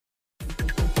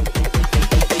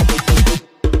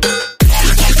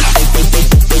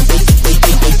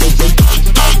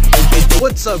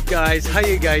What's up guys, how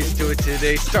you guys doing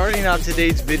today? Starting out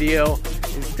today's video,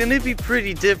 it's gonna be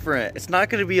pretty different. It's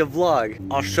not gonna be a vlog.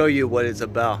 I'll show you what it's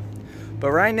about.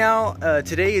 But right now,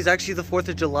 today is actually the 4th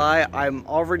of July. I'm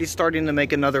already starting to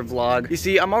make another vlog. You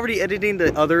see, I'm already editing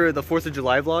the 4th of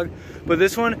July vlog, but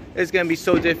this one is gonna be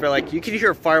so different. Like, you can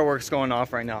hear fireworks going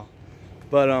off right now.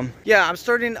 But yeah, I'm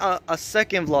starting a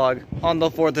second vlog on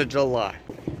the 4th of July.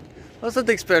 That's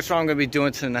something special I'm gonna be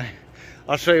doing tonight.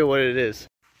 I'll show you what it is.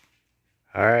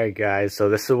 Alright guys, so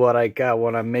this is what I got,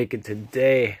 what I'm making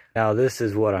today. Now this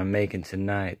is what I'm making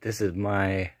tonight. This is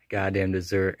my goddamn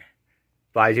dessert.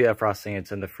 But I do have frosting,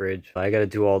 it's in the fridge. I gotta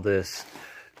do all this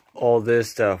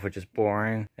stuff, which is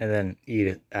boring, and then eat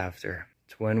it after.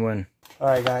 It's win-win.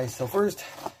 Alright guys, so first,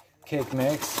 cake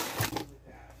mix,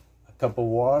 a cup of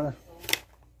water,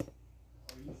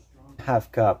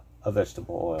 half cup of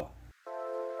vegetable oil.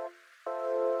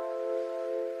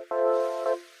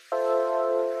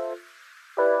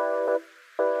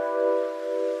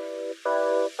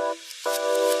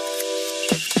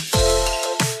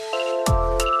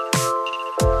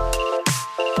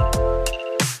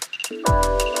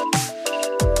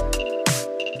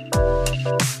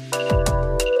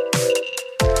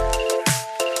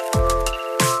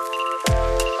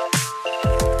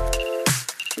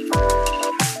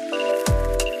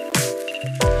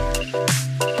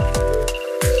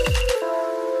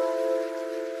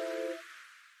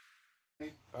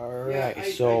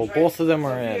 Alright, so both of them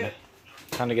are in.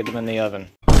 Time to get them in the oven.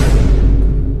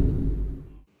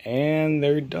 And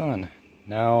they're done.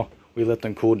 Now we let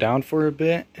them cool down for a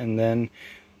bit and then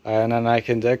I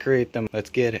can decorate them.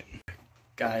 Let's get it.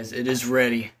 Guys, it is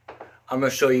ready. I'm gonna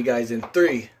show you guys in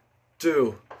 3,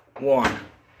 2, 1.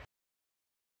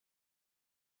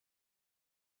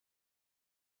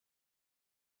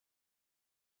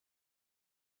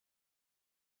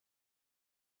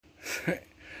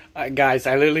 Guys,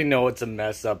 I literally know it's a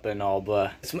mess up and all,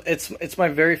 but it's my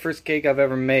very first cake I've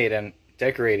ever made, and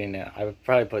decorating it, I would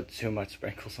probably put too much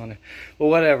sprinkles on it. But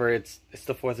whatever, it's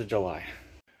the 4th of July.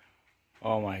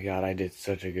 Oh my god, I did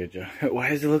such a good job. Why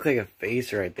does it look like a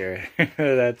face right there?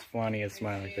 That's funny, a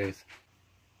smiley face.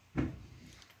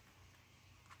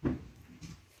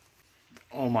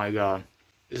 Oh my god,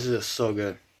 this is so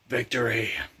good.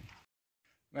 Victory.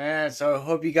 Man, so I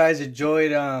hope you guys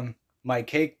enjoyed my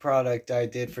cake product I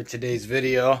did for today's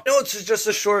video. I know it's just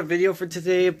a short video for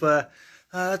today, but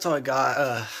that's all I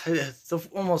got.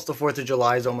 Almost the 4th of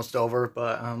July is almost over,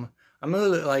 but I'm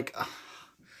really like,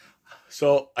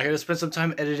 so I gotta spend some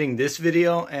time editing this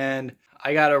video, and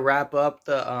I gotta wrap up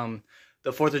the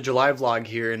 4th of July vlog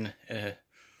here in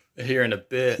a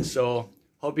bit. So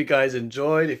hope you guys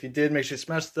enjoyed. If you did, make sure to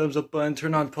smash the thumbs up button,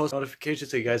 turn on post notifications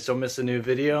so you guys don't miss a new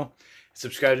video.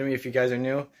 Subscribe to me if you guys are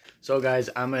new. So guys,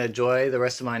 I'm gonna enjoy the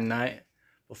rest of my night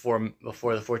before the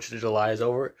 4th of July is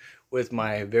over with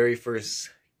my very first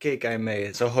cake I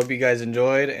made. So hope you guys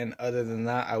enjoyed, and other than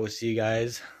that, I will see you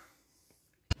guys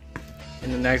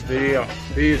in the next video.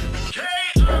 Peace.